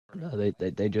No,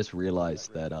 they just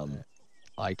realized that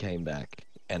I came back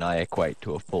and I equate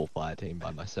to a full fire team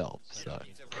by myself. So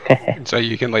So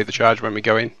you can lead the charge when we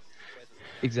go in.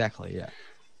 exactly, yeah.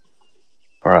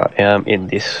 Alright, in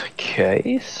this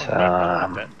case,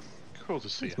 Cool to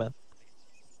see Thanks, you. man.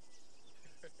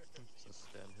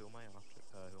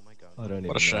 I don't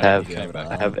What a even shame know you if you came have an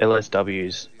back. have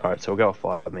LSWs. Alright, so we'll go a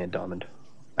 5-man diamond.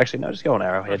 Actually, no, just go on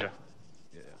Arrowhead. Okay.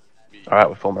 Alright,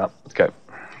 we're forming up. Let's go.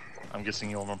 I'm guessing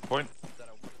you're on point.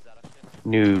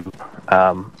 New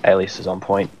aliases on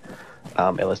point.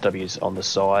 LSWs on the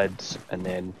sides, and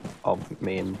then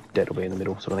me and Det will be in the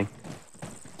middle, sort of thing.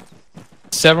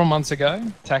 Several months ago,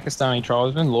 Takistani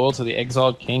tribesmen, loyal to the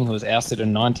exiled king who was ousted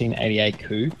in 1988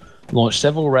 coup, launched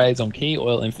several raids on key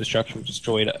oil infrastructure which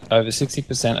destroyed over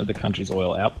 60% of the country's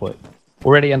oil output.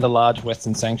 Already under large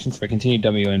Western sanctions for a continued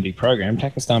WMD program,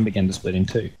 Takistan began to split in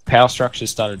two. Power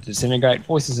structures started to disintegrate,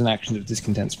 voices and actions of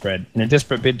discontent spread. In a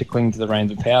desperate bid to cling to the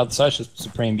reins of power, the Socialist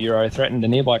Supreme Bureau threatened the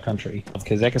nearby country of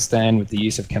Kazakhstan with the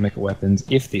use of chemical weapons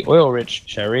if the oil-rich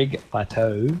Sharig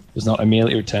Plateau was not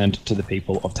immediately returned to the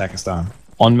people of Takistan.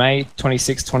 On May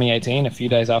 26, 2018, a few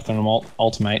days after an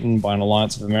ultimatum by an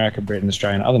alliance of America, Britain,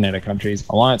 Australia and other NATO countries,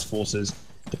 alliance forces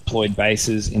deployed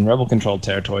bases in rebel-controlled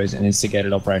territories and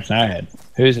instigated Operation Arrowhead,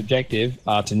 whose objective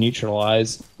are to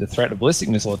neutralise the threat of ballistic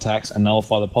missile attacks and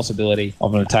nullify the possibility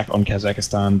of an attack on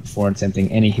Kazakhstan before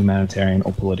attempting any humanitarian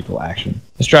or political action.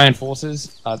 Australian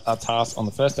forces are tasked on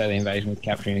the first day of the invasion with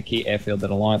capturing a key airfield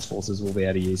that alliance forces will be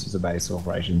able to use as a base of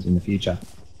operations in the future.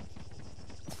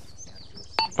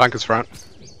 Bunkers front.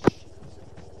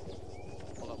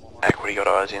 Mac, what do you got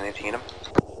eyes in? Anything in them?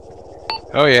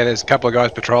 Oh yeah, there's a couple of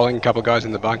guys patrolling, a couple of guys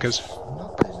in the bunkers.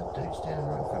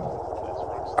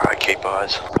 Alright, keep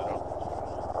eyes.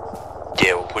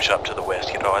 Yeah, we'll push up to the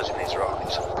west, get eyes in these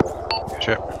rocks.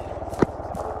 Sure.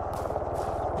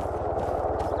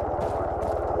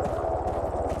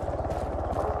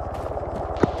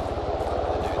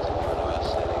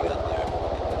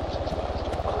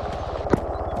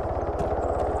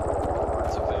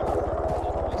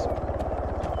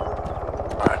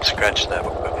 Alright, scratch that,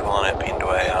 we're pulling up into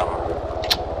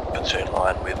a platoon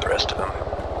line with the rest of them.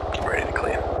 Get ready to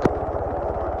clear.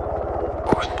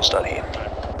 We'll study in.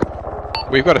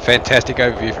 We've got a fantastic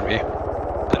overview from here.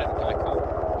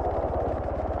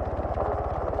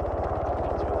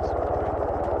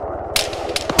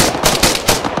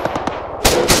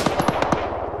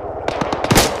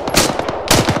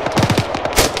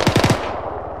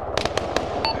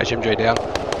 HMG down.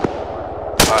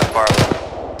 Alright, fire away.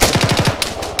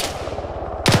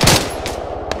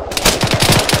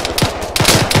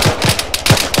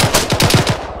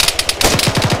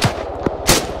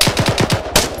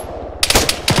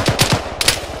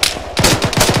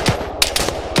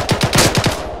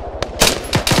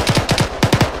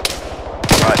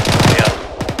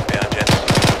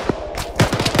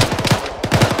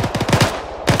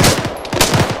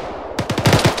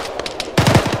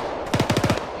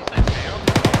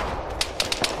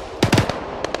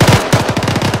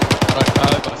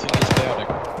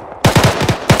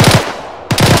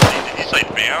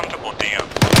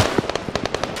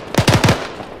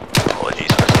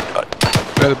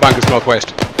 The bunkers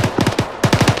northwest.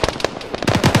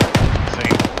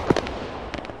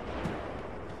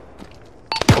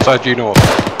 What side due north?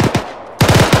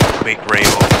 Big rear,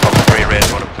 top 3 red,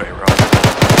 bottom 3 right.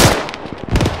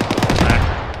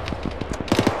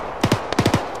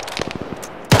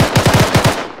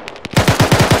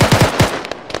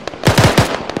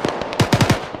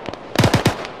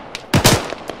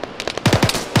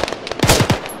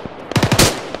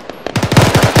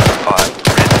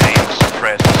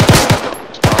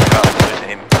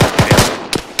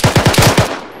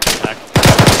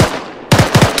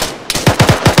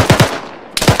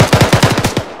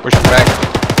 Pushing back.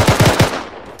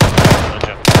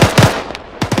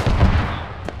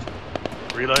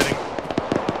 Reloading.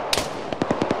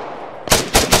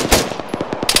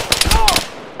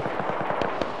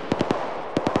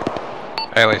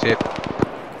 Alias hit.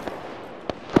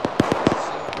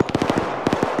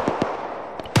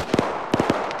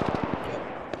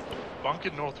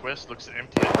 Bunker northwest looks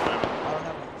empty at the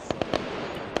moment.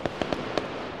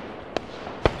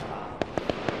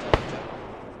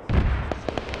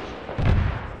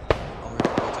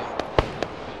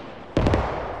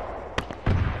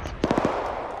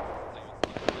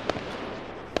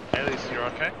 Alias, you're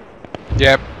okay?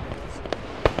 Yep.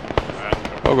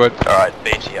 Alright. All good. Alright,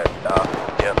 BT down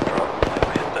the drop,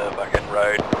 hit the bucket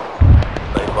road,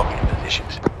 they lock in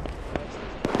positions.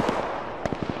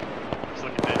 It's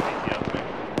looking dead BT up there.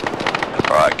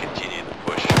 Alright, continue the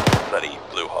push, bloody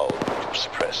blue hole,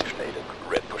 suppress if needed,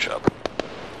 red push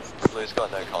just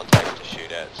got no contacts to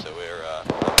shoot at, so we're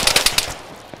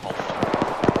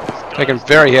Taking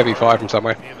very heavy fire from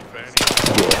somewhere. Near the burning.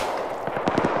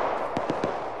 Yeah.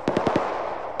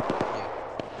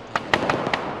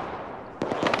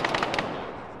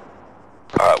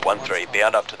 Alright, 1-3,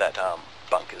 bound up to that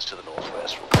bunkers to the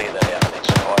northwest. We'll clear that out and then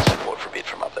supply support for a bit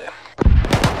from up there.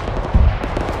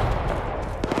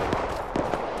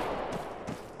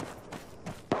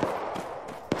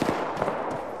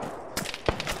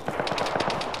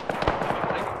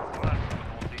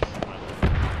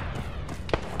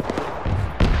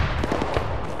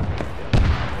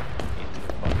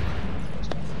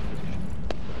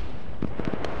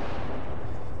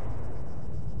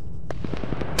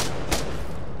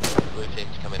 Blue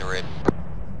team's coming red.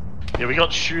 Yeah, we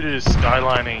got shooters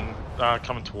skylining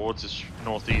coming towards us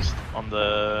northeast on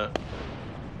the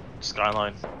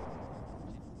skyline.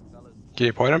 Can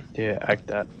you point them? Yeah, act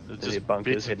that. There's There's just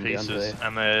bunkers bits and heading down pieces, there.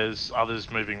 and there's others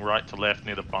moving right to left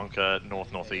near the bunker,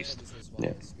 northeast.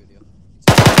 Yeah.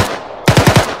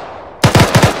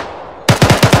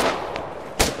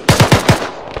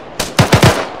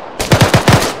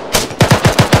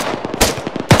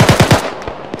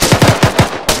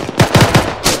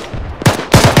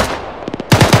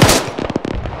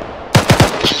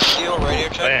 This is Seal, radio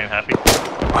They check. ain't happy.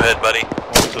 Go ahead, buddy.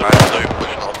 Also, Alright, Blue,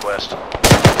 push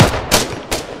northwest.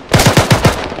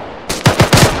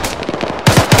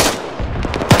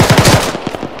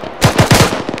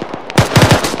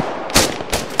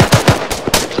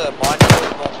 There's a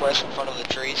minefield northwest in front of the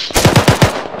trees.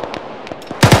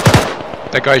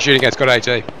 That guy shooting at's got AT.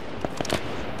 Yeah,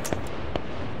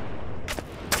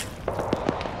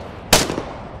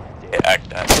 act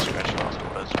that. Scratch last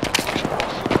orders. Push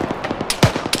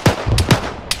north.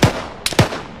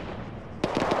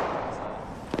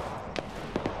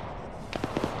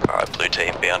 Alright, blue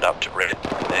team bound up to red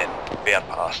and then bound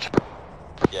past.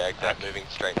 Yeah, act that. Moving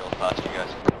straight north past you guys.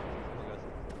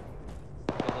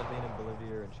 Because I've been in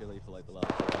Bolivia and Chile for like the last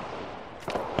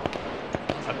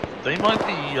they might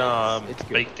be It's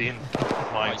good. baked in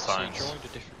mine signs.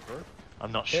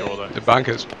 I'm not sure though. The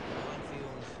bunkers.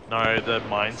 No, the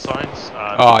mine signs.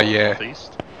 Oh, yeah.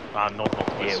 Northeast. Northwest.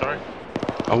 Yeah, Sorry.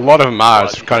 A lot of them are.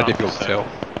 It's You kind of can't difficult to tell.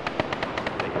 tell.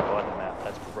 Yeah, you're by the map.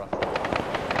 That's roughly.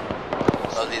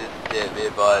 Yeah, be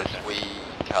advised, we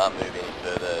can't move any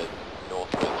further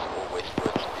northwards or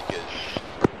westwards because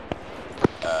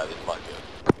this might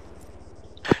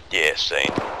be. Yeah, seen.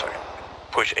 Sorry.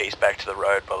 Push east back to the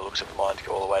road by the looks of the mine to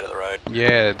go all the way to the road.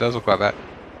 Yeah, it does look like that.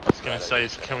 I was going to say,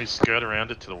 can we skirt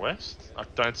around it to the west? I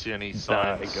don't see any No,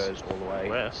 signs. it goes all the way.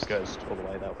 west. It goes all the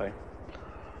way that way.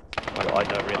 I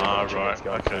don't really Ah, know right, what's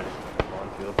going okay. through the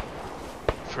minefield.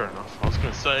 Fair enough. I was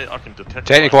going to say, I can detect.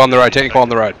 Technical on the road, technical on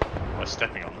the road. By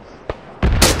stepping on them.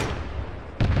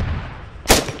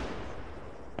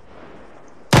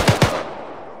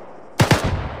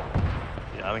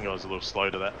 Yeah, I think I was a little slow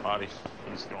to that party.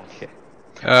 He's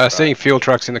gone. Seeing field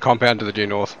trucks in the compound to the due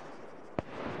north.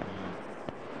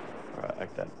 Alright,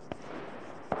 act that.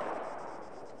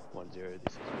 1-0,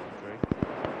 this is 1-3.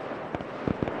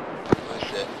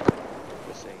 Push it.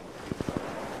 We're seeing field trucks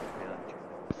around due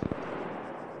north.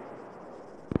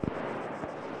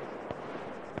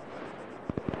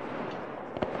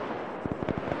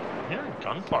 I'm hearing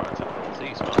gunfire to the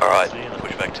northeast. Alright, See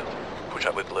it. push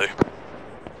up with blue.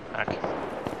 Back.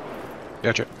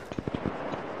 Gotcha.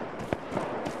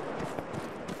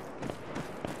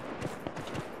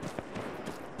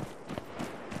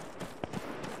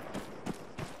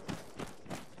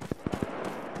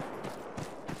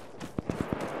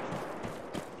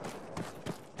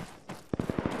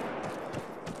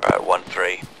 Alright,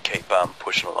 1-3. Keep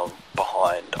pushing along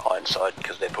behind Ironside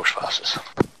because they're push fastest. So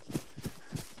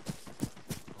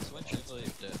when did you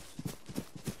leave, Dad?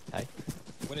 Hey?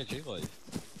 When did you leave?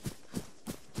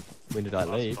 When did I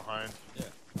leave? Behind.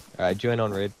 Alright, join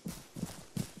on red.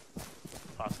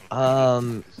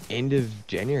 Passing. End of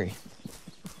January.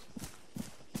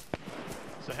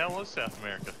 So how was South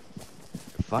America?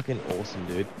 Fucking awesome,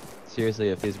 dude. Seriously,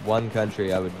 if there's one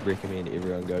country I would recommend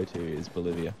everyone go to, is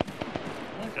Bolivia.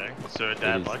 Okay. So her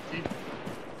dad is. liked you?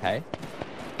 Hey?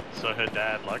 So her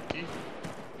dad liked you?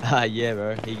 Yeah,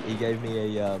 bro. He gave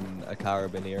me a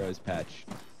Carabineros patch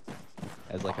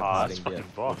as like a Ah, parting that's fucking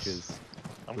gift, boss. which is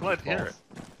I'm which glad is to hear boss. it.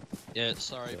 Yeah,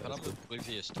 sorry, Yeah, but I'm that's good.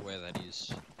 oblivious to where that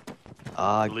is.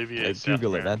 Bolivia is South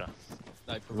Google it, man. America.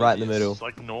 No, Right in the oblivious. middle. It's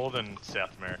like northern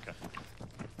South America.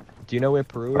 Do you know where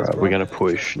Peru is, Alright, bro? we're gonna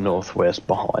push northwest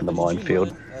behind the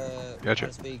minefield.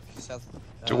 Gotcha. South,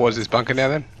 Towards this bunker now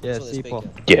then? Yeah, that's what they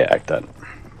Sipo. speak Yeah, act that.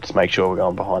 Just make sure we're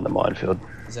going behind the minefield.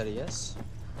 Is that a yes?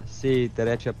 Sí,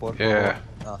 derecha, por favor. Yeah.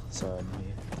 Ah, sorry, I'm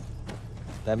here.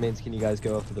 That means can you guys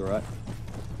go off to the right?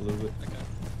 A little bit.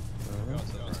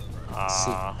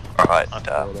 Alright,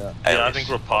 yeah, I think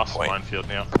we're past the minefield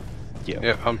now.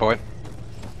 Yeah, on point.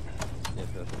 Yeah,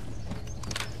 perfect.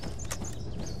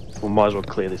 We might as well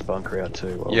clear this bunker out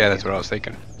too. Yeah, that's what I was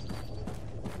thinking.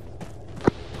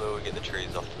 We'll get the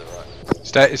trees off to the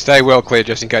right. Stay well clear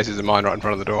just in case there's a mine right in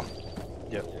front of the door.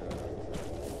 Yep.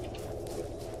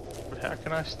 But how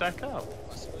can I stack up?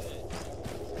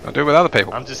 I'll do it with other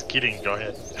people. I'm just kidding, go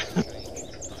ahead.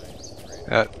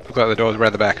 Look like the door's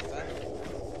around the back.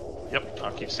 Yep,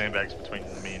 I'll keep sandbags between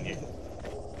me and you.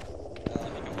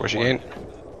 Pushing in.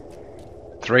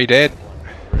 3 dead.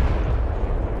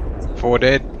 4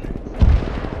 dead.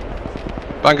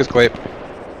 Bunker's clear.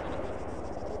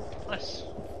 Nice.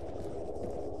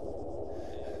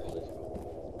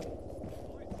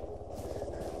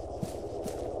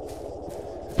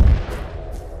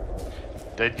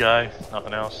 Dead guy,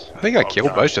 nothing else. I think I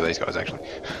killed most of these guys actually.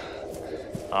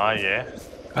 Ah, yeah.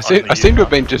 I seem to have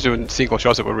been just doing single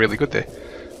shots that were really good there.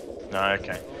 No,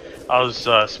 okay. I was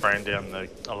spraying down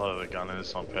a lot of the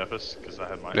gunners on purpose because I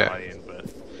had my eye in, but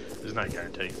there's no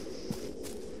guarantee.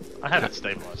 I had it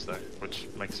stabilised though, which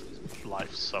makes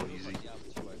life so easy.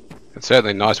 It's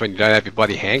certainly nice when you don't have your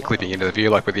bloody hand clipping into the view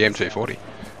like with the M240.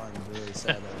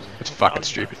 It's fucking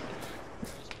stupid.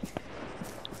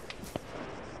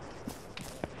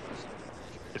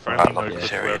 If only Lock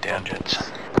this area down, gents.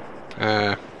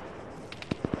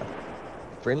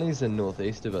 Friendlies are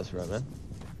northeast of us, right, man?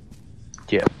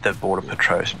 Yeah, the border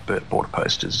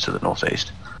post is to the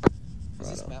northeast.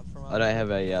 Right on. I don't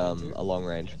have a long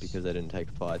range because I didn't take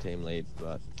a fire team lead,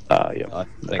 but Yeah. I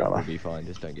think we'll be fine.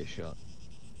 Just don't get shot.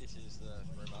 This is the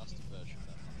remastered version.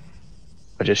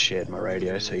 I just shared my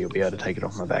radio, so you'll be able to take it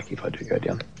off my back if I do go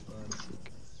down.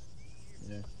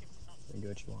 Yeah, do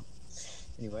what you want.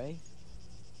 Anyway.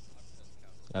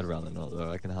 I'd rather not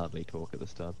though. I can hardly talk at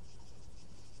this time.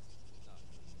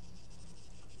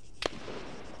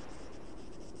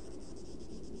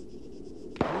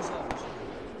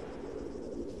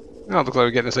 Oh, looks like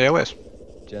we're getting this ALS.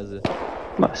 Jazza.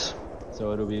 Nice.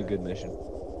 So it'll be a good mission.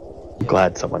 I'm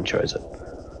glad someone chose it.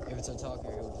 If it's Otaku,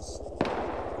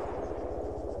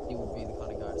 he would be the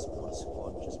kind of guy to spawn a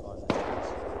squad just by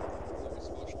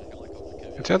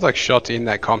those. It sounds like shots in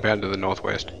that compound to the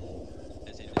northwest.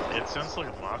 It sounds like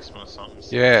a marksman or something.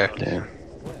 Yeah. Yeah.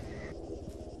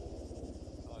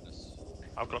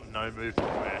 I've got no movement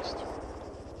west.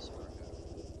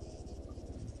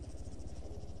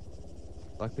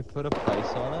 If I could put a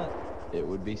place on it, it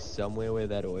would be somewhere where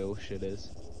that oil shit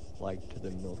is. Like to the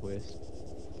northwest.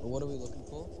 What are we looking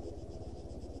for?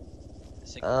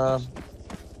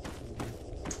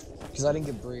 Because I didn't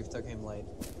get briefed, I came late.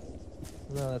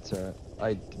 No, that's alright.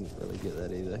 I didn't really get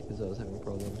that either because I was having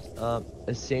problems.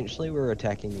 Essentially we're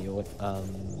attacking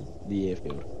the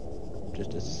airfield.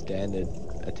 Just a standard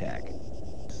attack.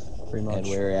 Pretty much. And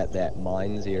we're at that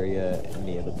mines area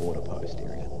near the border post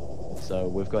area. So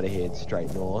we've got to head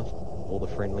straight north. All the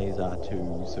friendlies are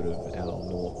to sort of our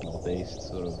northeast,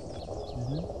 sort of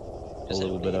a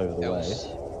little bit over the way.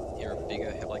 Hear a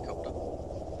bigger helicopter?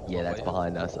 Yeah, that's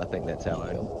behind us. I think that's our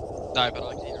own. No, but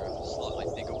I can hear a slightly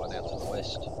bigger one out to the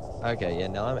west. Okay, yeah,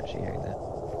 no, I'm actually hearing that.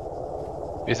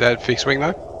 Is that fixed wing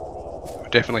though?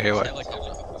 Definitely helo.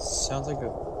 Sounds like I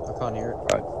can't hear it.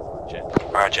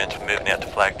 Alright, gents, we're moving out to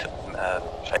flag to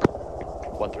shape.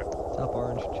 1 through. It's up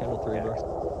orange, channel 3, bro.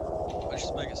 I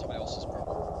just make it somebody else's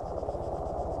problem.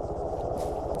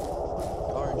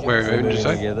 Where are we moving, did you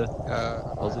say? Together,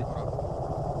 Aussie.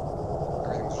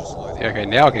 Everything's just loading. Yeah, okay,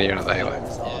 now I can hear another helo. And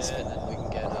then we can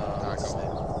get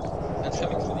That's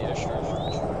heading for the airstrip.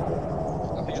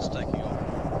 I think it's taking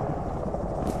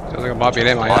off. Sounds like it might be an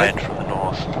MIA. Lion from the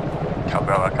north.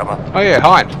 Cover. Oh yeah,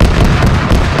 Hind.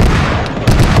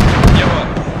 Yeah, what?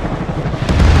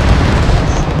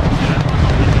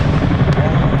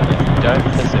 Don't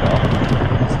piss it off.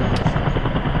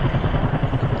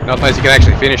 Not unless you can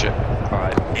actually finish it.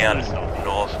 Alright, down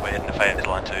north, we're heading to phase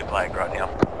line 2 flag right now.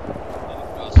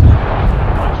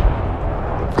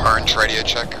 Orange radio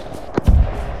check.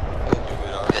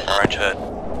 Orange heard.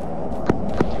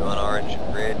 You on orange?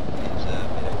 Red is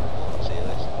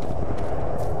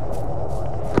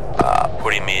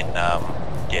Put him in,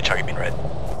 chuck him in red.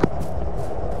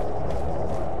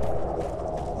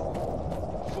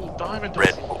 Full diamond.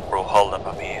 Red, we'll hold him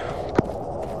up here.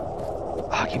 Oh,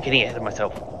 I keep getting ahead of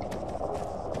myself.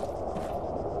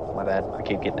 My bad, I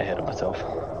keep getting ahead of myself.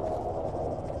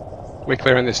 We're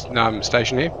clearing this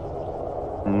station here.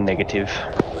 Negative.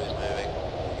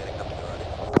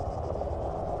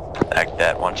 Act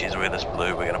that, once he's with us,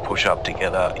 Blue, we're going to push up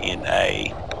together in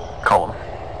a column.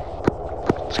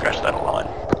 Scratch that line.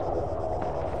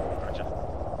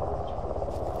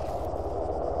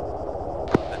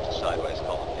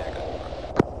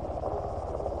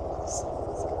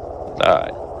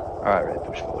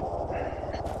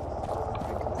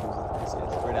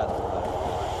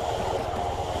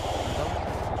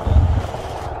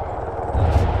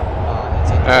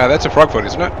 That's a frog foot,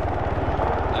 isn't it?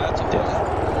 That's all.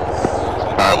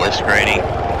 Alright, we're screening.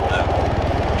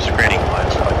 Screening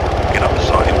outside. Get up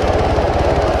beside him.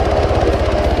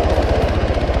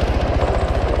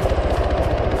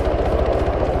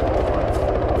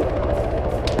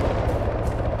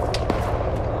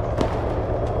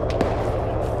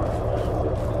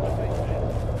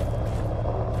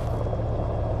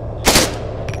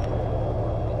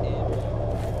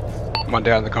 One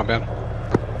down in the compound.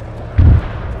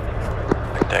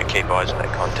 Don't keep eyes on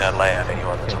that compound layout.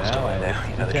 Anyone that's on still in there,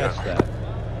 you know the drill. that.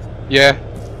 Yeah.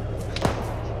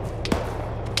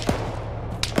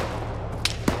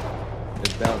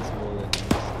 It bounced more than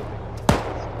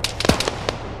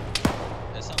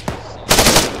There's something.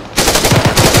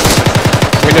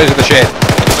 Windows of the shed.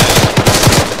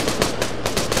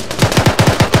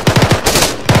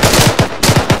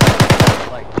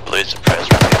 Blue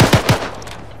suppressed right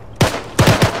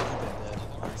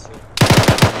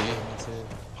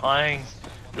Playing.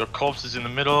 Your corpse is in the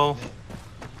middle.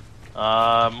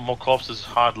 More corpses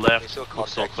hard left. Still Looks all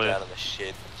contacts clear. out of the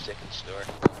shed, second story.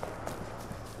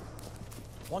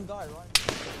 One guy, right?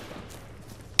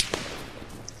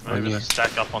 Moving a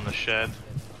stack up on the shed.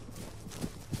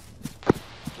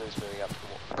 Blue's moving up to the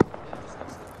wall.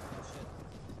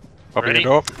 Open Ready? the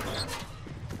door.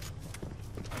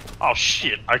 Oh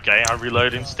shit, okay, I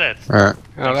reload instead. Alright.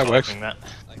 Oh, Thanks that for works. listening that.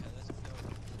 Okay,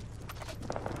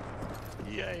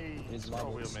 let's Yay! Here's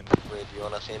Scroll levels. wheel Where do you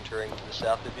want us entering to the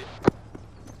south of you?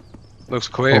 Looks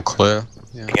clear. All clear.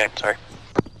 Yeah. again, sorry.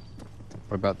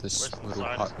 What about this Western little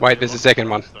side. hut? Wait, there's a second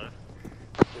one.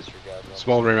 Disregard one.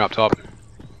 Small room up top.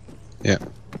 How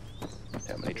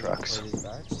many trucks? Where are these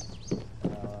barracks?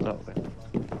 Oh, okay.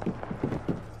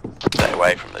 Stay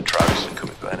away from the trucks and could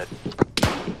be burned.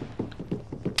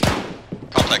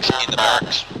 Contacts in the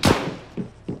barracks.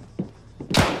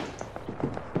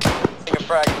 Finger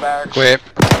frag barracks. Clear.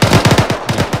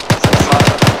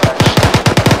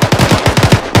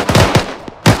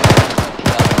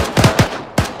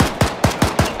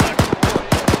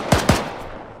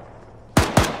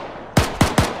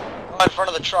 Right in front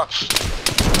of the trucks.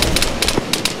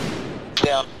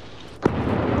 Down.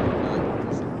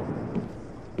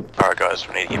 Alright guys,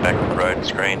 we need to get back on the road and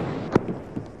screen.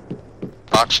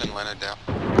 Marks and Leonard down.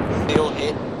 Steel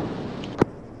hit.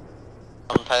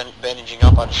 I'm bandaging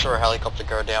up. I saw a helicopter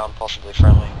go down, possibly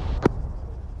friendly.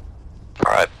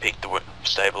 Alright, pick the wood,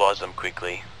 stabilise them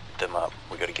quickly, them up.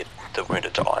 We gotta get the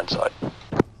wounded to Ironside.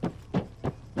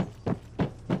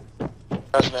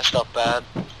 Guy's messed up bad.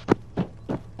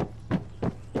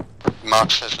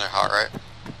 Marks has no heart rate.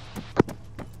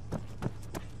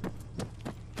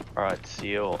 Alright,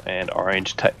 Seal and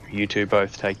Orange, you two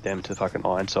both take them to fucking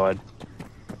Ironside.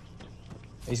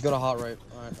 He's got a heart rate.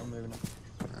 Alright, I'm moving him.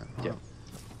 Yep.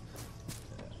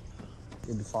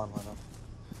 You'll be fine, Lena.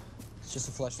 It's just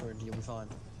a flesh wound, you'll be fine.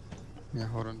 Yeah,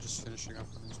 hold on, just finishing up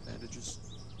on these bandages.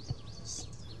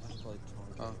 I should probably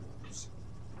Oh.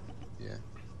 Yeah.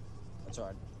 That's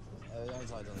alright.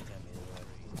 Ironside's only 10 meters away.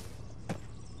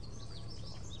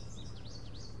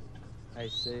 Hey,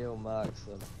 Seal marks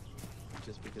them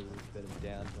just because it's a bit of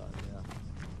downtime now.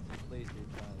 Please do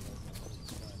try and listen.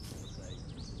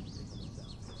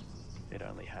 It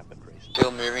only happened recently.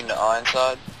 Still moving to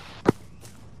Ironside.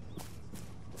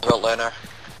 Got Leonard.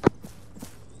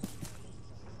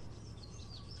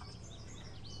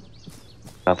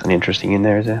 Nothing interesting in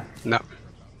there, is there? No.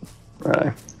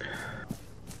 Right.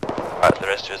 Alright, the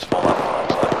rest of us fall up on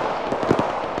Ironside.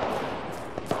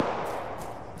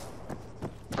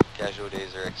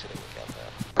 Casualties are exiting the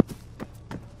compound.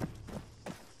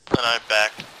 And I'm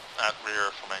back at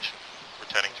rear formation,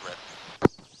 returning to red.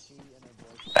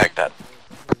 Act that.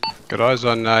 Got eyes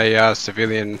on a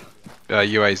civilian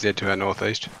UAZ to our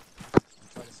northeast.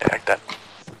 Act that.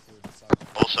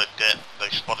 Also dead, they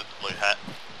spotted the blue hat.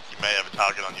 You may have a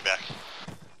target on your back.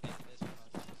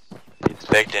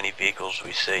 Inspect any vehicles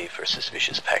we see for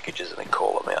suspicious packages and then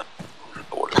call them out.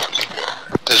 Order.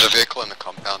 There's a vehicle in the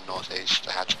compound northeast, a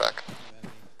hatchback.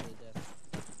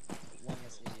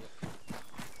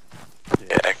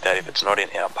 Yeah, act that. If it's not in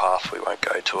our path, we won't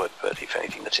go to it, but if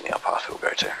anything that's in our path, we'll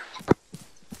go to.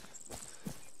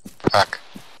 Back.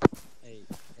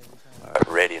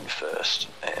 Red in first,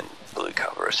 and blue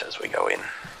cover us as we go in,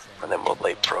 and then we'll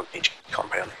leapfrog each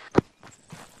compound.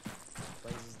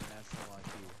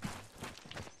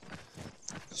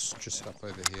 It's just up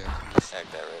over here. Act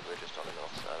that red, we're just on the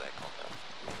north side of that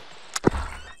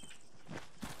compound.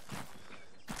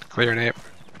 Clear and air.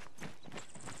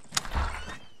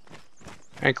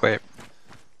 And clear.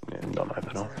 Yeah, not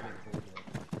open off.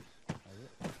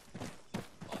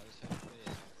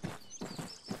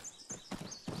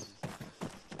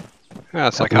 Oh,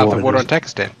 it's like half the water in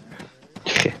just- Takistan.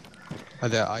 Are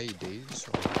there IEDs?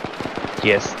 Or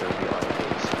Yes, there'll be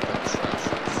IEDs.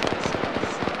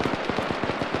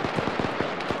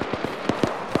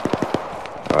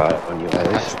 Alright, on your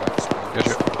ways.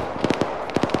 Gotcha.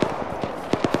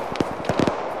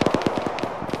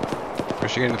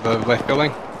 Pushing into the left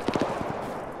building.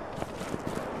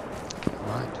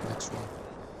 Right, next one.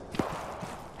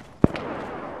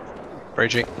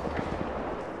 Breaching.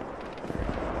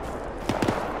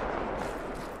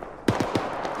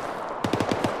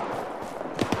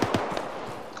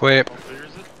 Clear. Clear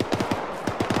is it?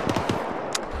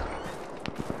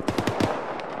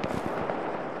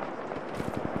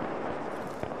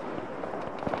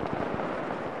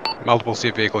 Multiple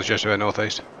CIV vehicles just to our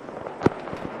northeast.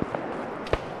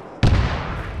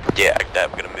 Yeah, that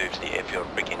we're gonna move to the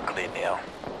airfield, begin clear now.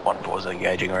 1-4's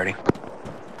engaging already.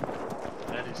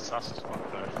 That is sus as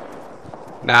fuck though.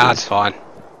 Nah, it's fine.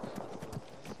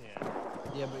 Yeah.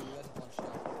 Yeah, but you had one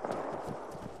shot.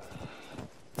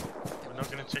 We're not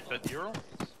gonna check that Ural?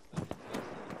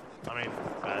 I mean,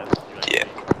 bad. Yeah.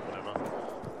 Whatever.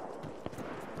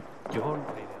 You're on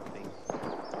now, thing.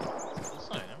 That's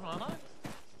not him, aren't I?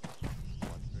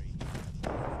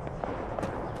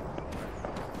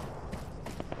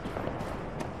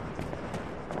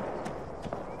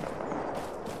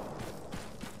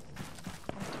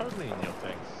 I'm totally in your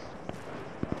thing.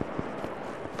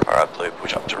 Alright, blue,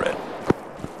 push up to red.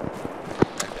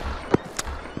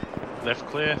 Left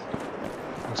clear.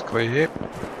 It's clear here.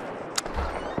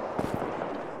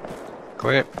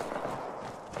 Clear.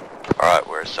 Alright,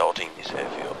 we're assaulting this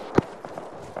airfield.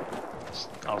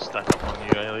 I'll stack up on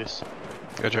you, Alias.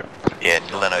 Gotcha. Yeah,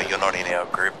 Leno, you're not in our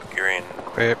group, you're in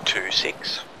Clear.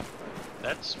 2-6.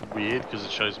 That's weird because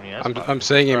it shows me as. I'm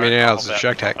seeing him in ours as a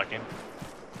shock tack. Blue to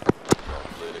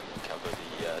cover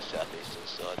the southeastern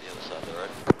side, the other side of the road.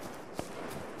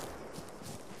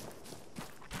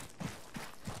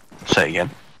 Say again.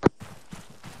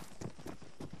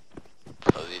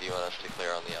 Oh, do you want us to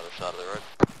clear on the other side of the road?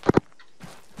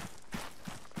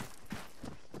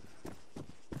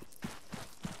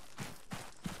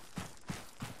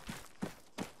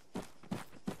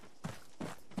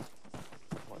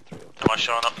 Am I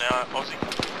showing up now, Aussie?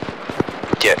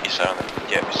 Yeah,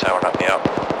 you're showing up now.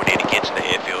 We need to get to the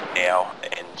airfield now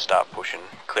and start pushing.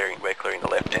 We're clearing the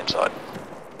left-hand side.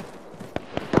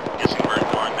 Guessing we're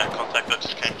ignoring that contact that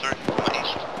just came through from the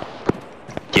east.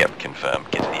 Yep, confirmed.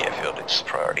 Get to the airfield, it's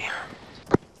priority.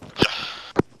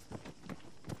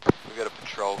 We've got a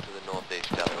patrol to the northeast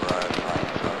down the road.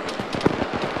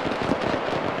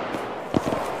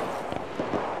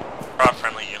 Right,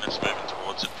 friendly units moving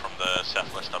towards it from the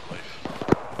southwest, I believe.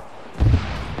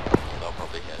 They'll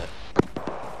probably get it.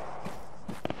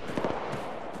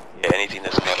 Yeah, anything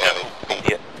that's not out.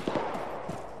 Yeah.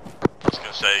 I was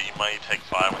going to say, you may take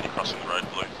fire when you're crossing the road,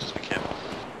 Blue. Just be careful.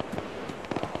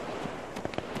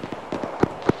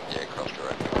 Yeah, cross the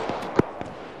road.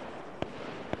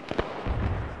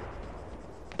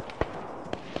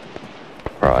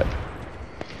 Right.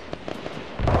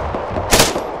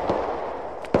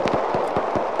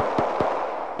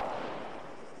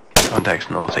 Contacts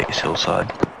northeast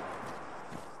hillside.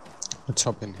 Let's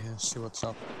hop in here, see what's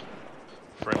up.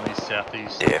 Friendly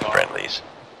southeast. Yeah, friendlies.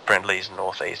 Friendlies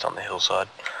northeast on the hillside.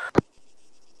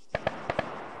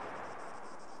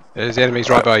 There's enemies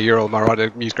right by Ural, am I right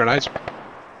to use grenades?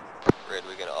 Red,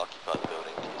 we're going to occupy the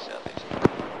building to the southeast.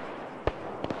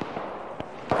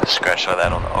 Scratch like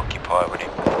that on the occupy, we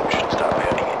should start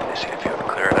rounding into this airfield and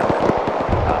clear it up.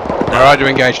 Alright, to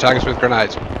engage targets with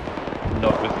grenades.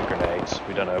 Not with the grenades.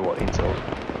 We don't know what intel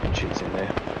and shit's in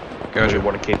there. Gotcha. We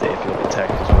want to keep the airfield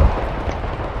intact as well.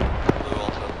 Blue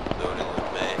also building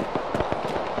with me.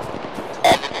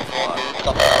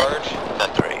 Stop the road.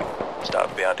 That 3. Start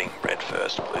bounding. Red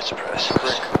first, blue suppress.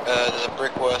 There's a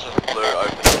brick worth of blue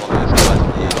open on those guys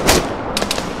here.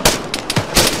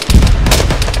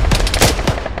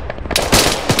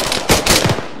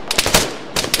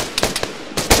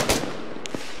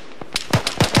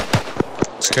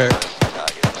 Let's go.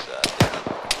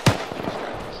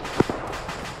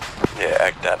 Yeah,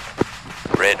 act up.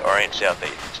 Red, orange,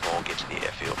 southeast, small, get to the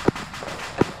airfield.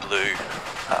 And blue,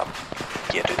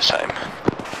 yeah, do the same.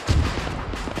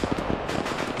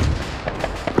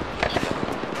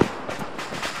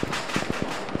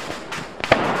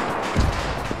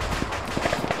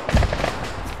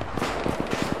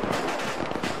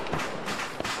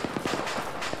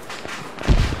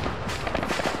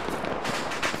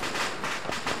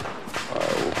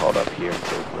 We'll hold up here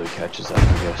until blue catches up, I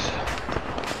guess.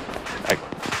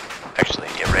 Actually,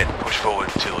 yeah, red, push forward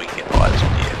until you get riders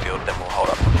on the airfield, then we'll hold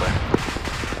up the blue.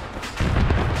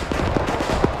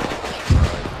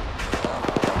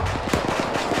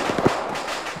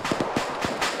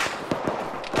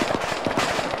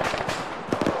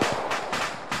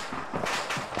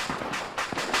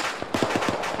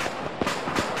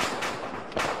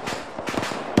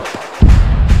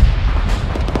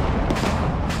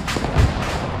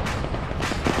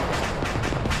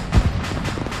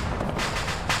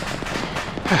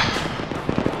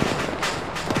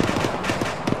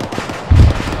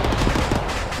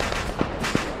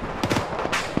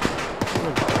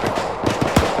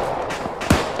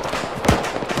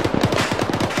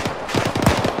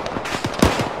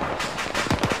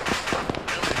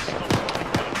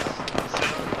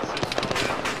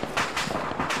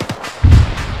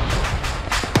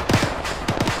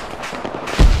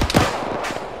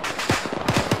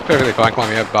 Perfectly fine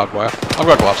climbing over barbed wire. I've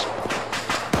got gloves.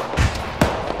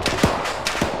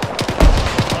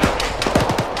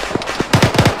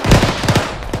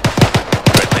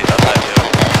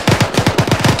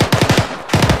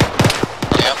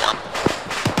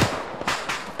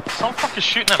 Someone fucking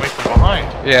shooting at me from behind.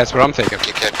 Yeah, that's what I'm thinking.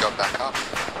 Dickhead got back up.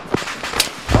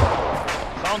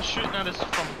 Someone's shooting at us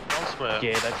from elsewhere.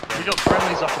 Yeah, that's We got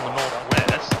friendlies up in the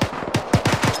northwest.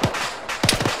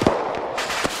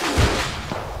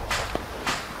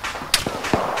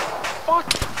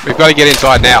 We've got to get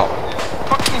inside now.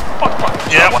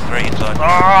 Fuck. Yeah. 1-3 inside.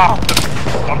 Ah!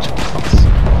 Bunch of cunts.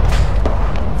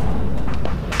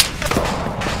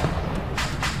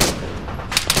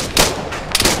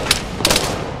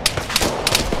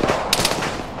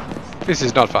 This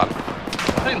is not fun.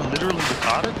 Are they literally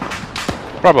retarded?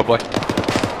 Probably.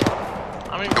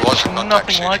 I mean, There was contact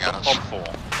nothing shooting like at the us. Pod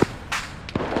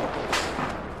 4.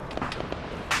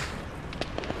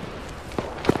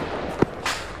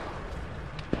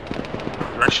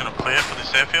 Direction of clear for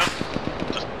this airfield?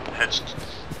 Just heads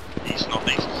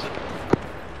east-northeast.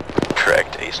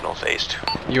 Correct, east-northeast.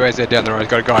 UAZ down the road,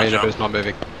 got a guy in it, but it's not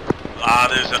moving.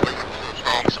 There's a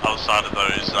other side of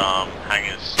those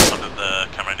hangars under the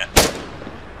camera net.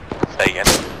 Say again.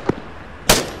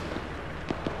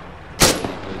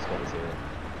 Blue's got a 0.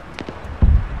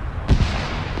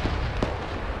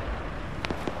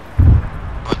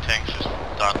 The tanks just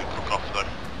starting to cook off though.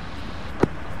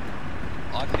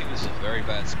 I think this is a very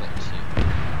bad spot to see.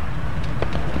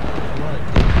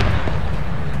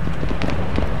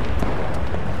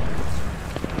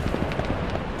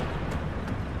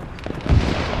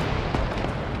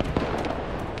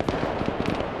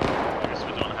 I guess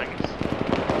we're doing hangars.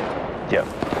 Yep.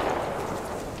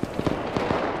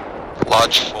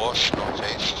 Large force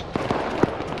northeast.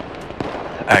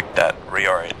 Act that,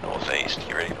 reorient northeast,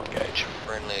 you're ready to engage.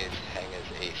 Friendlies, hangars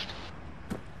east.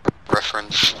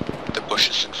 Reference the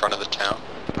bushes in front of the town.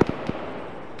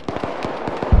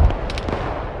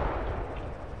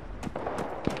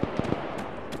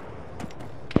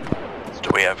 Do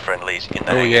we have friendlies in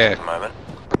the Oh, hangars yeah. at the moment?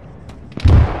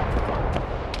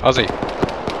 Aussie.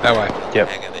 That way. Yep.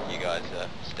 Hangar that you guys are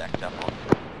stacked up on.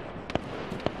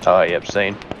 Oh, yep,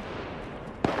 seen.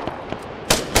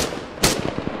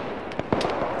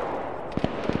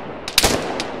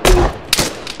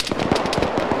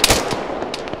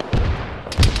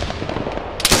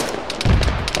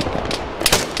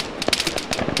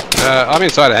 I'm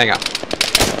inside a hangar.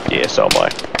 Yeah, so am I.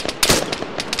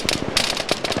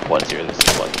 1-0, this is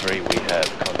 1-3. We have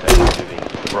contact moving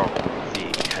from the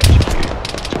HQ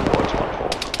towards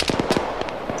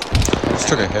 1-4. Just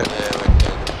took a hit.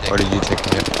 Or did you take a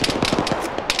hit?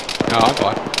 No, I'm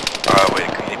fine. Alright, we're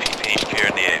finish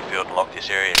clearing the airfield and lock this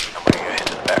area, and we're going to head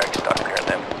to the barracks, start clearing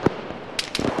them.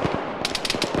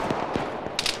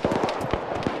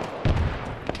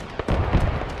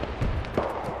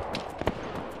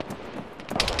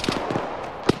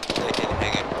 Second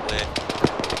hangar cleared.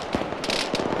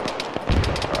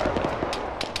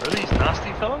 Are these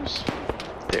nasty fellows?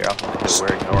 They're up on the hill,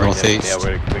 we're ignoring Northeast. them.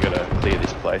 Yeah, we gotta clear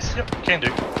this place. Yep, can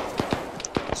do.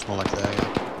 It's more like that, yeah.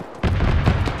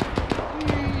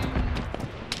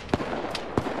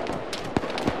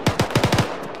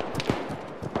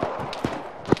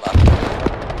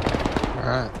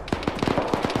 Alright.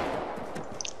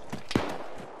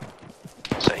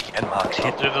 So you can mark I'll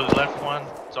hit. do the left one.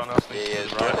 Someone else needs to do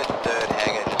the right. Third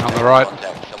hangar. Just On the make right.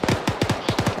 contact somewhere.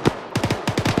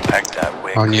 Act that,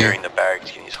 we're On you. clearing the barracks,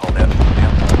 you can just hold out.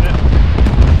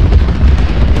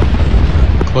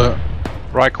 Clear.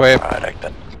 Right clear. Alright, act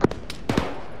that.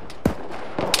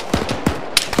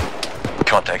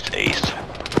 Contacts east.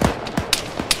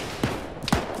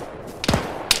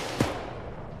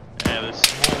 Yeah, there's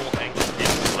small angle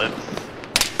pieces left.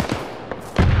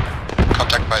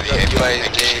 Contact by the UAZ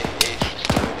airfield.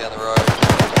 east, moving down the road.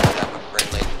 Down with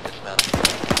friendly, dismount.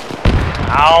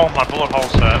 Ow, my bullet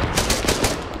hole's hurt.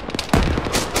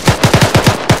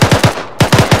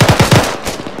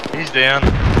 He's down.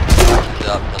 He's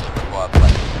up, doesn't require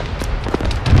play.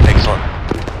 Excellent.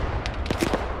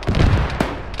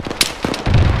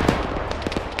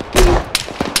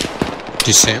 Do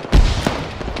you see him?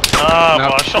 Well, No.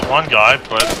 I shot one guy,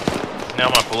 but now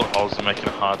my bullet holes are making it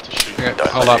hard to shoot. Yeah, Don't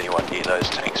hold let up. anyone near those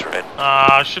tanks, Red.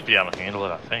 I should be able to handle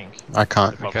it, I think. I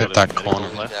can't If I've get got that any medical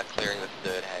corner. left. Now clearing the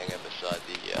third hangar beside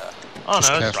the Oh Just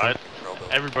no, that's careful. right. control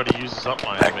building. Everybody uses up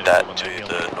my Back medical that when to they heal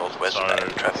the me. northwest So, of air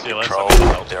traffic see you later, control.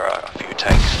 somebody else. There are a few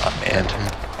tanks unmanned.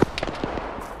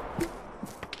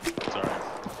 Sorry.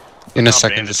 In a I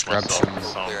second, bandaged just grab myself some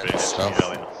because someone clear bandaged me stuff.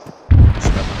 earlier.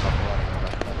 Just grab a couple out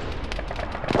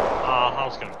of I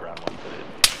was gonna grab one for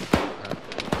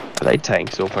it. Are they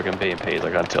tanks or fucking BMPs?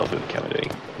 I can't tell who they're coming doing.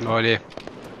 No idea.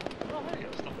 Oh, hey,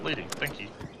 stop bleeding. Thank you.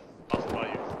 I'll buy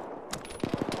you.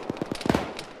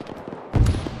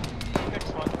 Next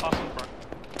one, pass in front.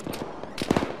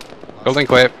 Building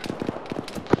clear.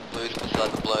 Blues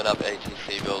beside the blown up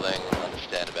ATC building and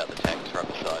understand about the tanks right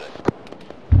beside it.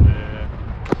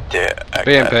 Yeah,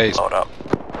 BMPs. Load up.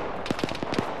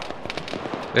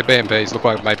 They're BMPs, look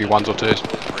like maybe ones or twos.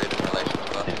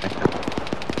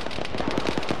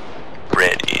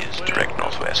 Red is direct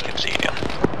northwest, can see you.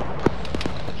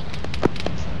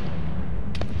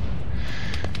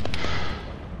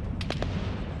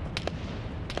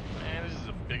 Man, this is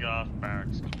a big ass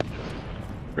barracks.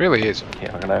 Really is.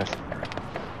 Yeah, I know.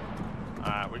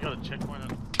 Alright, we got a checkpoint.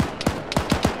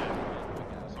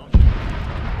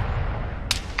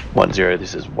 1-0,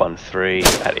 this is 1-3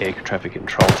 at air traffic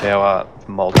control tower.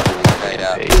 Multiple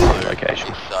BMPs in location.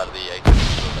 Side of the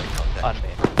ATC building, contact.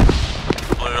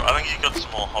 Unmanned. Blue, I think you've got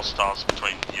some more hostiles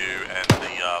between you and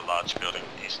the large building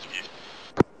east of you.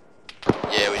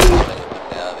 Yeah, we're dealing with them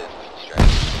now, they're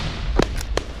strange.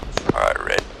 Alright,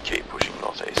 Red, keep pushing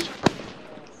northeast.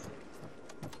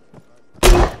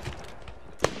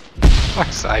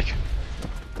 Fuck's sake.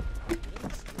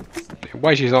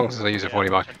 Way too long since I used a 40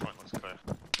 mark. Checkpoint looks clear.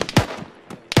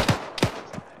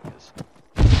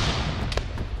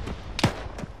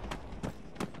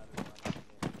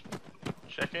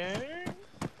 Checking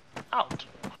out.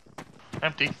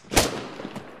 Empty.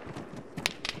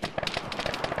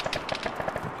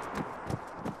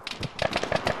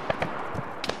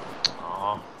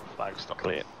 Oh, flag's not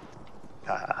clear.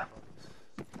 Ah.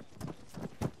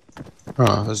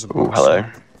 Oh, there's a Ooh, box. hello.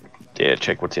 Yeah,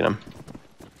 check what's in them.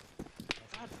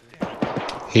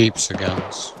 Heaps of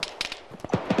guns.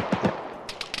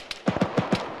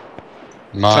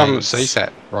 Some Mines,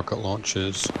 CSAT. rocket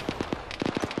launchers.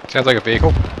 Sounds like a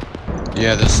vehicle.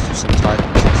 Yeah, there's some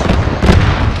Titans.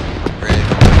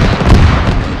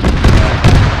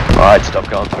 Alright, stop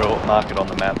going through it. Mark it on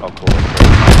the map. I'll call it.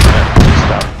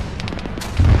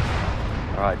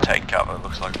 Alright, take cover.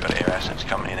 Looks like we've got air assets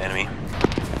coming in, enemy.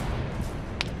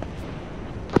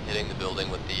 Hitting the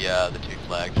building with the two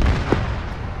flags.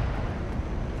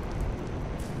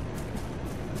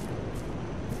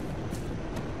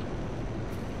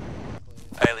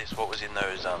 Alias, what was in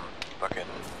those fucking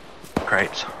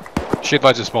crates?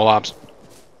 Shitloads of small arms.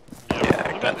 Yeah,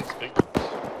 What about these big ones?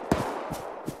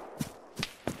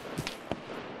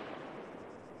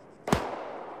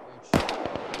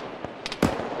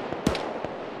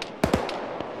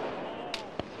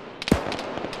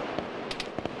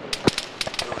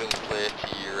 Building clear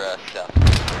to your south.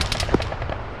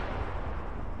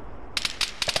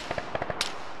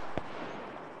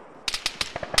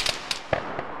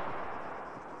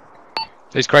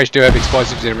 These crates do have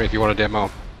explosives in them if you want to demo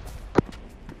them.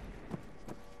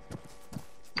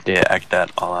 Yeah, act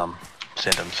that. I'll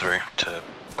send them through to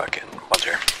fucking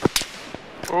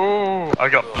 1-0. Oh, I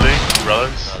got blink,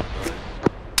 brothers.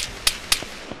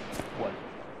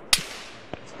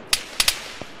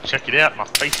 Check it out, my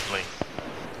face blink.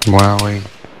 Wowie.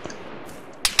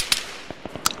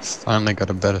 Finally got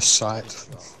a better sight.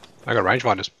 I got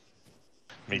rangefinders.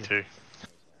 Me too.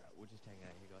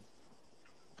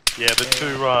 Yeah, the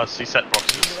two CSAT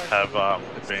boxes have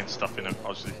advanced stuff in them,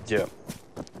 obviously. Yeah.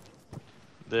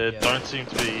 There don't seem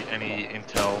to be any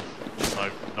intel,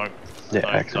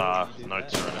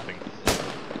 notes or anything.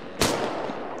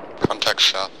 Contact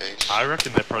southeast. I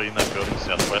reckon they're probably in that building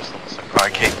southwest on the second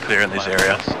Alright, floor. keep clearing this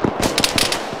area.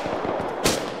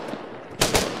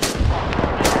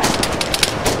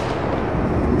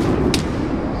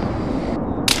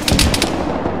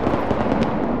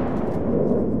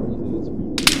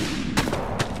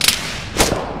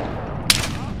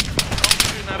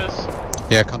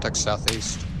 Yeah, contact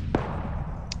southeast.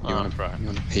 You wanna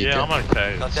peek Yeah, it? I'm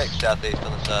okay. Contact southeast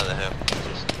on the side of the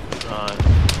hill.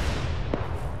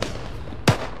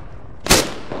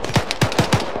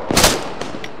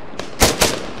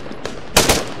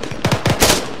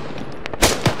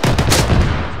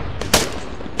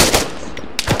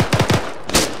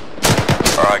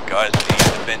 Alright guys, the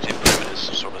defensive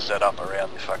perimeters sort of set up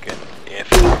around the fucking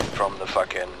airfield from the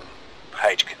fucking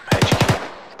HQ.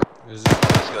 It's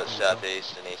got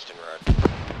southeast and eastern road.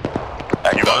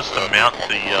 You want us to mount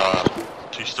the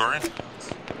 2-story?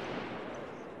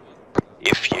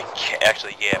 If you can,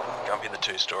 actually, yeah, jump in the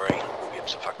 2-story. We'll get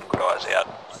some fucking good eyes out.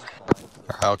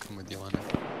 I'll come with you, Leno.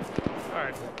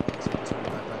 Alright.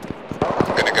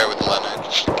 I'm gonna go with the Leno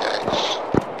just in case.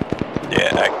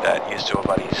 Yeah, act that. Use 2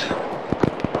 buddies.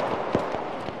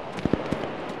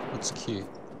 What's cute?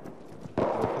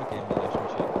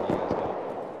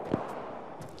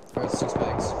 Got 6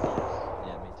 bags.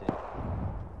 Yeah, me too.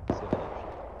 7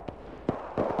 each.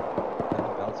 How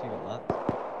many belts you got left?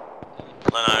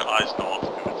 Leno, eyes north.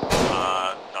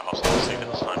 No hostiles seen at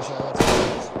this time.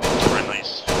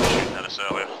 Friendlies shooting at us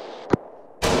earlier.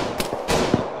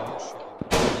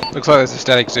 Looks like there's a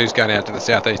static Zeus going out to the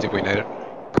southeast if we need it.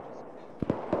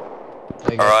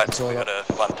 Alright, we got a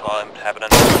fun time happening.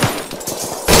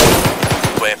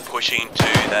 We're pushing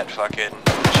to that fucking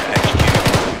HQ,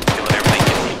 killing everything,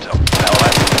 getting into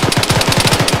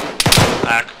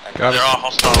Got there it. are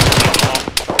hostiles in the north,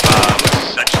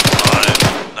 section side.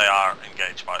 They are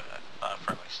engaged by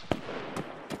friendlies.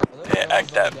 Yeah,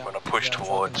 act that. We're gonna push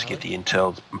towards, get the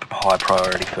intel high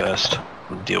priority first,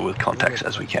 and deal with contacts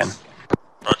as we can.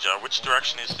 Roger, which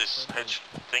direction is this hedge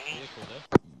thingy?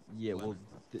 Yeah, well,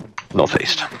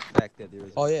 Northeast. The fact that there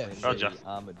is Oh, yeah. Roger.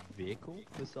 armored vehicle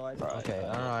beside it. Okay,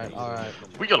 alright.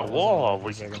 We got a wall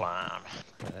we can climb.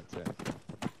 That's it.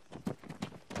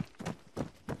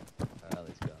 Alright,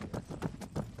 let's go.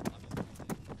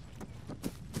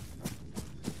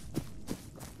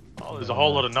 Oh, there's a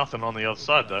whole lot of nothing on the other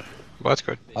side though. Well, that's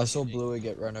good. I saw Bluey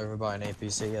get run over by an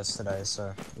APC yesterday,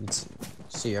 so you can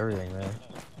see everything, really.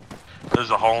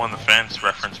 There's a hole in the fence,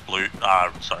 reference blue,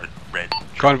 sorry, red.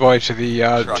 Convoy to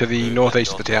the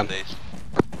northeast of the town.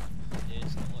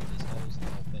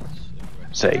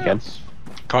 Say again.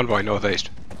 Convoy northeast.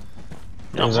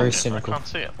 Yeah, very cynical. I can't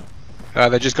see it.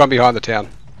 They've just gone behind the town.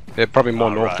 They're probably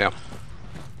more north now.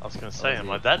 I was gonna say,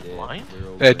 am I that blind?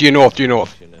 Due north, due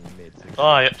north.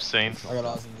 Oh, yep, seen. I got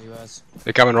eyes in the US.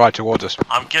 They're coming right towards us.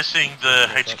 I'm guessing the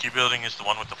HQ building is the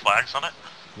one with the flags on it?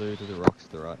 Blue to the rocks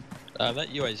to the right. That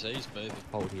UAZ's moving.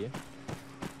 Hold here.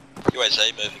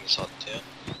 UAZ moving inside the town.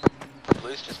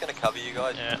 Blue's just gonna cover you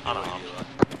guys. Yeah, unarmed.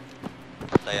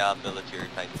 They are military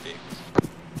painted vehicles.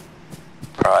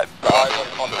 Alright. Eyes on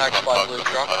contacts by blue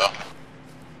truck.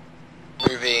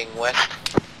 Moving west.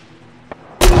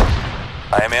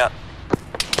 I am out.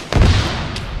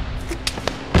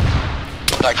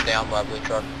 Contacts down by blue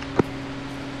truck.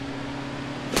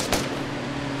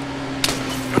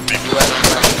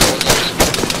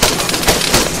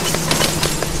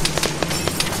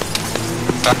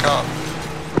 Back up.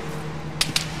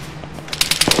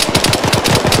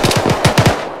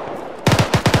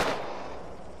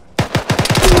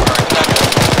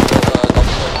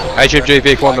 HMG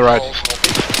vehicle on the road.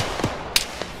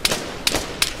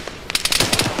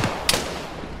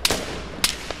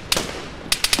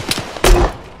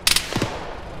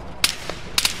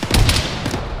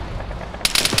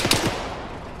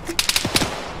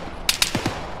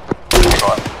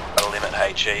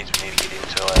 HEs, we need to get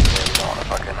into it. We don't want to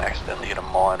fucking accidentally hit a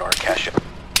mine or a cache.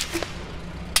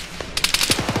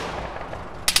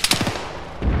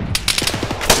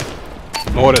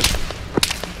 Orders.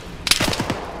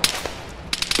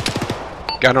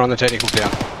 Gunner on the technical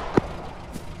down.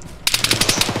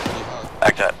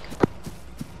 Act that.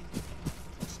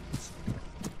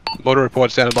 Border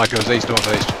report sounded like it was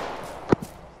east-northeast.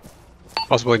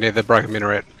 Possibly near the broken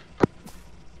minaret.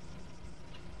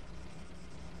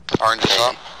 Orange is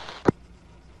up.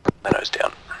 Meadows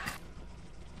down.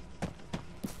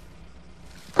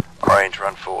 Orange,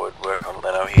 run forward, work on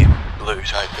Leno here. Blue,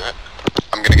 take it.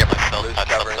 I'm gonna get myself Blue's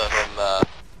patched up covering there.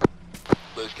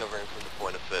 Blue's covering from the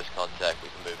point of first contact. We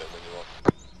can move it when you want.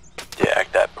 Yeah,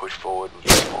 act that, push forward and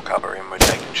get some more cover in. We're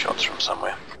taking shots from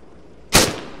somewhere.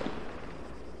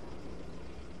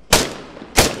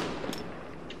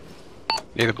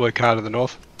 Near the blue car to the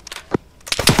north.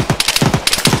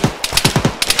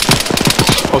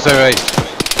 Also east.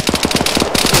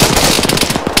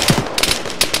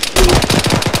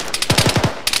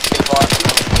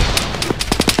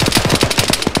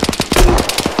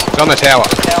 It's on the tower.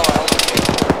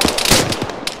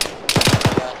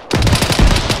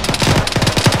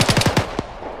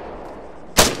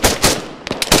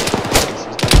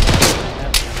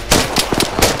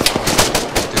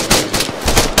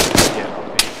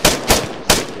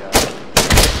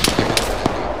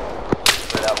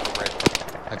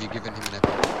 Have you given him an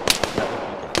epic?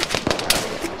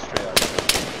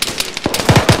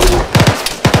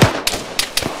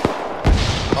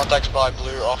 Contacts by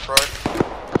blue off-road.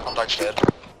 Contacts dead.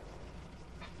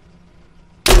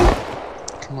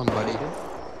 Come on, buddy.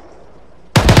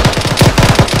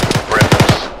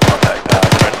 Reference, contact,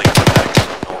 friendly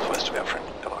contact, northwest of our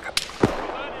friendly.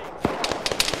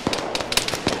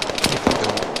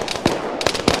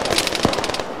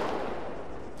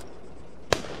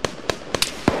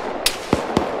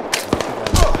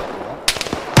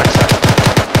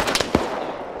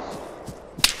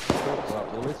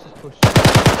 Well, let's just push.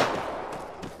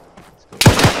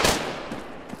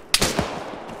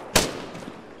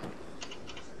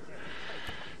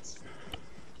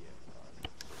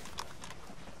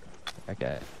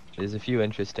 Okay, there's a few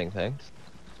interesting things.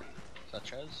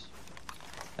 Such as?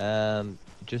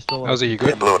 Just all. How's it, you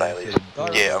good? Blue and aliens.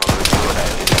 Yeah, I'm a blue and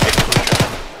alien.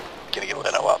 Gonna get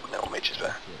Leno up and then we'll meet you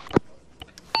there.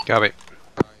 Copy.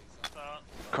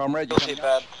 Comrade, you'll see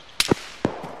bad.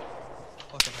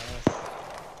 Fucking hell.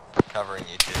 Covering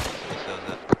you too, so he says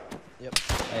it. Yep.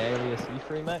 Hey, Alias, you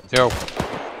free, mate? Yo.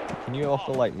 Can you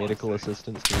offer like medical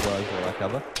assistance to you guys while I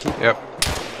cover? Yep.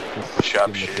 Just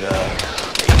Sharpshooter.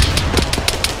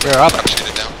 Where are they?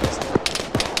 Sharpshooter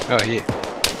down. Oh, here.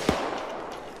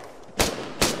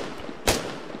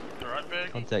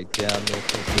 Contact down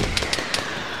north.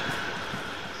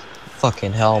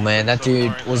 Fucking hell, man. That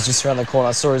dude was just around the corner.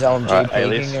 I saw his LMG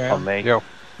peeking around. On me. Yo.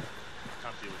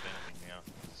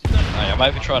 Hey, I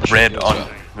might be trying to Red shoot you on as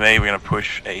well. me, we're gonna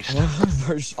push east.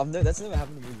 That's never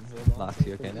happened to me before. Marks,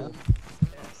 you okay now?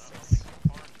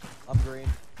 I'm green.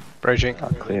 Breaching.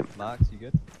 Clear. Marks, you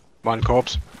good? One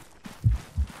corpse.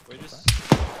 We just...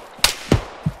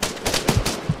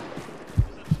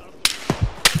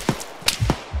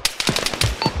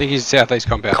 I think he's southeast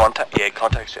compound. Contact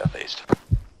southeast.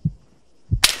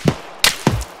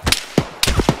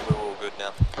 We're all good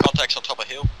now. Contacts on top of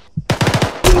hill.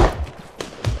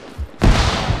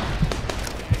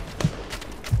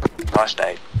 Nice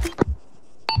nade.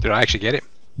 Did I actually get him?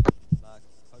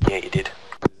 Yeah, you did.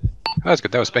 Oh, that's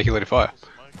good. That was speculative fire.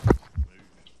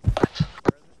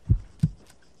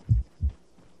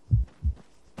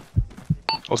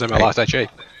 Also my last HE.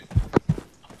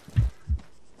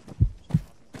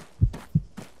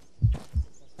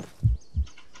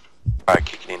 Alright,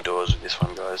 kick it indoors with this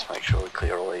one, guys. Make sure we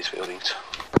clear all these buildings.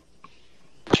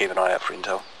 Keep an eye out for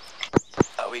intel.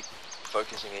 Are we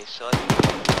focusing east side?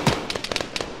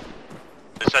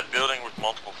 There's that building with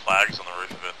multiple flags on the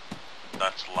roof of it.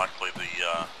 That's likely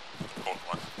the court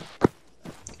one.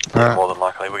 Yeah, more than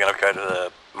likely. We're going to go to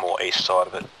the more east side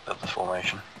of it, of the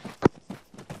formation.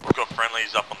 We've got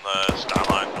friendlies up on the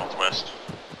skyline northwest.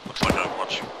 Looks like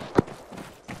Overwatch.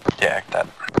 Yeah, act that.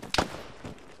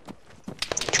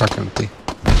 Truck empty.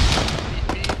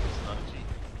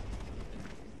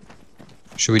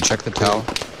 Should we check the tower?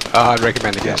 I'd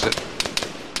recommend against it.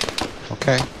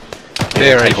 Okay.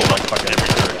 There, Take eagle. it like fucking every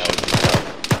direction.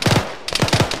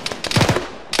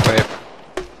 Clear.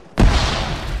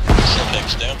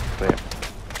 Subdeck's down. Clear.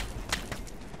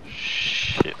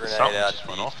 Shit, Grenade something out just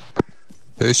went east. off.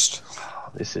 Boost.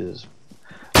 This is.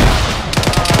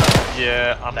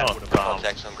 Yeah, I'm not.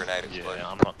 Contacts on grenade explosion.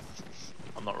 Yeah,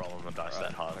 I'm not rolling the dice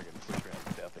that hard.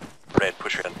 Red,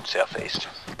 push around southeast.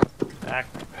 Back.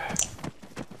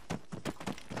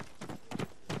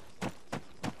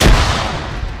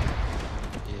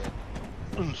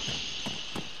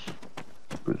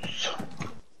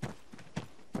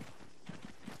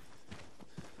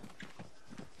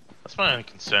 That's my only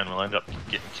concern. We'll end up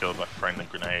getting killed by friendly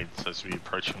grenades as we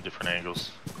approach from different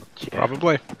angles.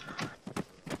 Probably.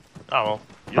 Oh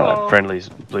well. Alright, friendlies,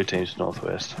 blue team's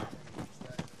northwest.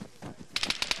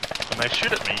 When they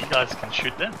shoot at me, you guys can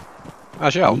shoot them. I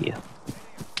shall. Yeah.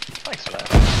 Thanks for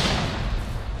that.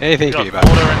 Anything We for you, got bud.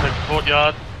 water in the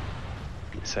courtyard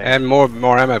And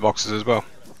more ammo boxes as well.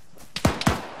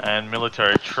 and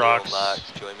military trucks.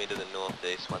 Marks, join me to the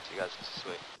northeast once you guys are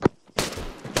sweet.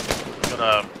 We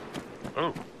got a.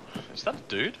 Oh, is that a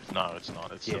dude? No, it's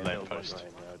not. It's the Yeah, lamppost.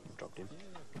 dropped him.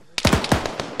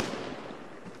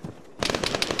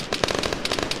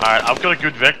 Alright, I've got a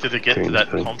good vector to get to Green's that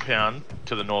good. compound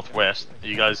to the northwest. Are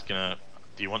you guys gonna...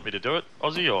 Do you want me to do it,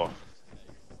 Aussie, or...?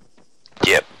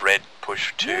 Yep, red,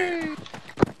 push to...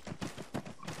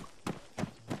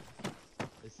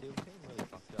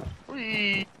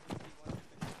 Whee!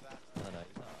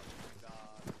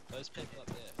 Those people up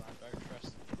there, don't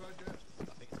trust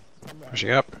them.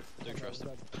 Pushing up. Do trust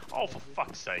them. Oh, for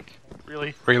fuck's sake.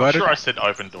 Really? Reloaded? I'm sure I said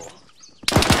open door.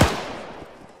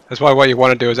 That's why what you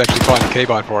want to do is actually find a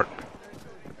keybind for it.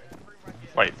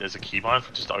 Wait, there's a keybind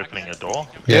for just opening a door?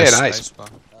 Yeah, Yes, nice.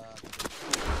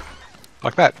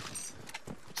 Like that.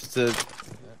 Just a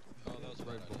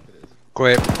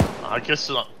Clear. I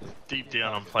guess deep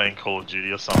down I'm playing Call of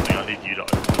Duty or something. I need you to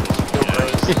open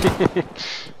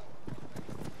doors.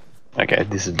 Okay,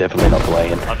 this is definitely not the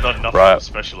way in. I'm not enough Right. of a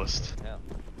specialist.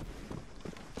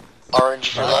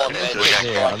 Orange, Yeah,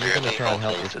 I'm just gonna try and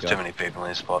help this There's guy. too many people in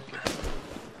this spot.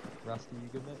 Rusty, you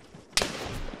good, mate?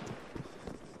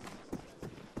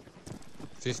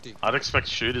 50. I'd expect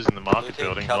shooters in the market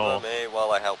building. cover North. me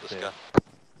while I help this guy.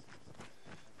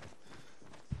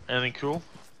 Anything cool?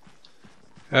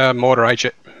 Mortar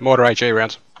HE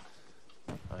rounds.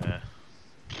 Oh, yeah.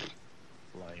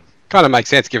 Lame. Kind of makes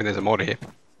sense given there's a mortar here.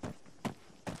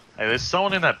 Hey, there's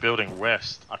someone in that building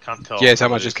west. I can't tell. Yeah, who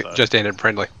someone it is, though. just ended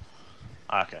friendly.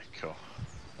 Ah, okay, cool.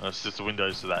 It's just the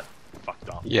windows to that fucked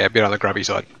up. Yeah, a bit on the grubby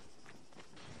side.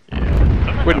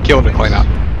 Yeah. Wouldn't kill them to clean up.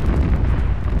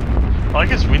 Well, I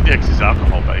guess Windex is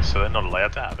alcohol based, so they're not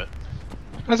allowed to have it.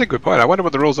 That's a good point. I wonder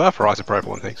what the rules are for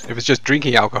isopropyl and things. If it's just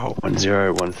drinking alcohol.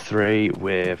 1013,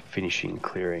 we're finishing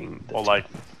clearing. Or like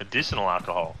medicinal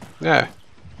alcohol. Yeah.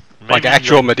 Maybe Like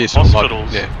actual medicinal.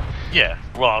 hospitals. Yeah. Yeah.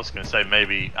 Well, I was going to say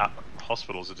maybe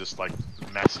hospitals are just like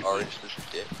massive. Orange, this is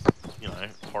dead. You know,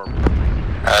 horrible.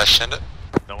 Send it.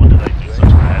 No wonder they do such a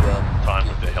bad time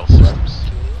with their health systems.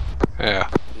 Yeah.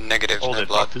 Negative, All no their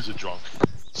blood. doctors are drunk.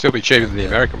 Still be cheaper than the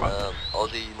American one.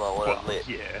 Aussie, you might want to let.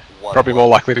 Yeah. Probably more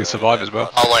likely to survive as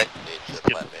well. Oh wait. Just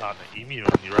get the partner emu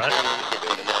on you, right?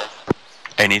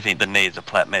 Anything that needs a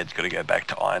plat med's got to go back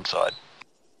to Ironside.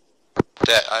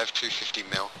 That I have 250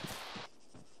 mil.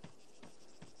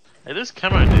 Hey, there's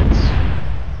camo nets.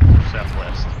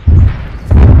 Southwest.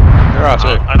 There are too.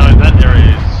 I know that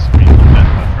area is being looked at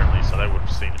by friendly, so they would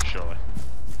have seen it surely.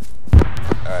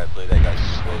 Alright, Blue, that guy's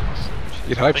sweet.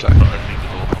 You'd hope so. Thank you for opening the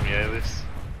door for me, Alice.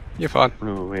 You're fine.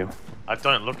 I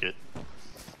don't look it,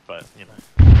 but you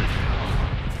know.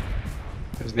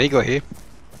 There's an eagle here.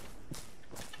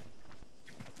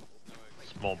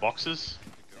 Small boxes.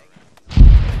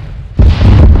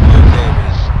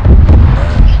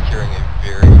 Securing a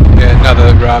very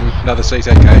Yeah, another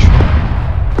CZ cache.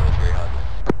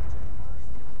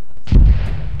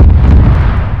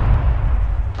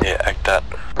 Yeah, act that.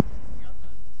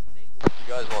 You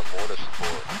guys want mortar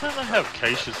support? I don't know how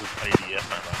caches of ADF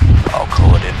ammo. I'll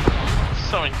call it in. It's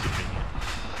so inconvenient.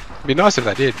 It'd be nice if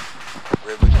they did.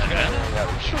 Okay.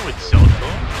 I'm sure we'd sell it to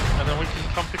them, and then we can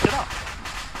come pick it up.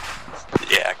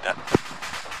 Yeah, act that.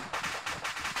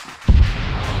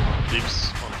 Dibs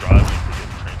on driving if we get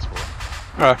transport.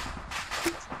 Alright.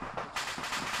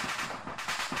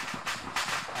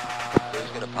 We're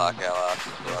just gonna park our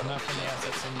asses right There's nothing else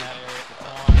that's in that area at the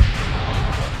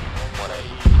time.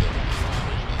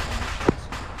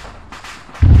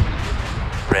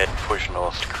 Red, push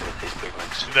north to clear these big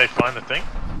links. Did they find the thing?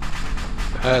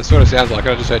 It sort of sounds like it.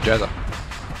 I just heard Jazza.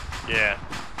 Yeah.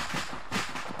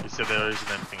 He said there isn't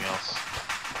anything else.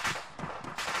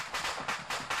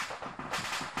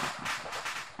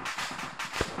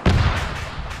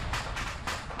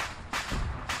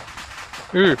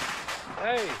 Ooh.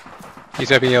 Hey. He's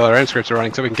hoping the LRM scripts are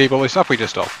running so we can keep all this stuff we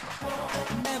just stole.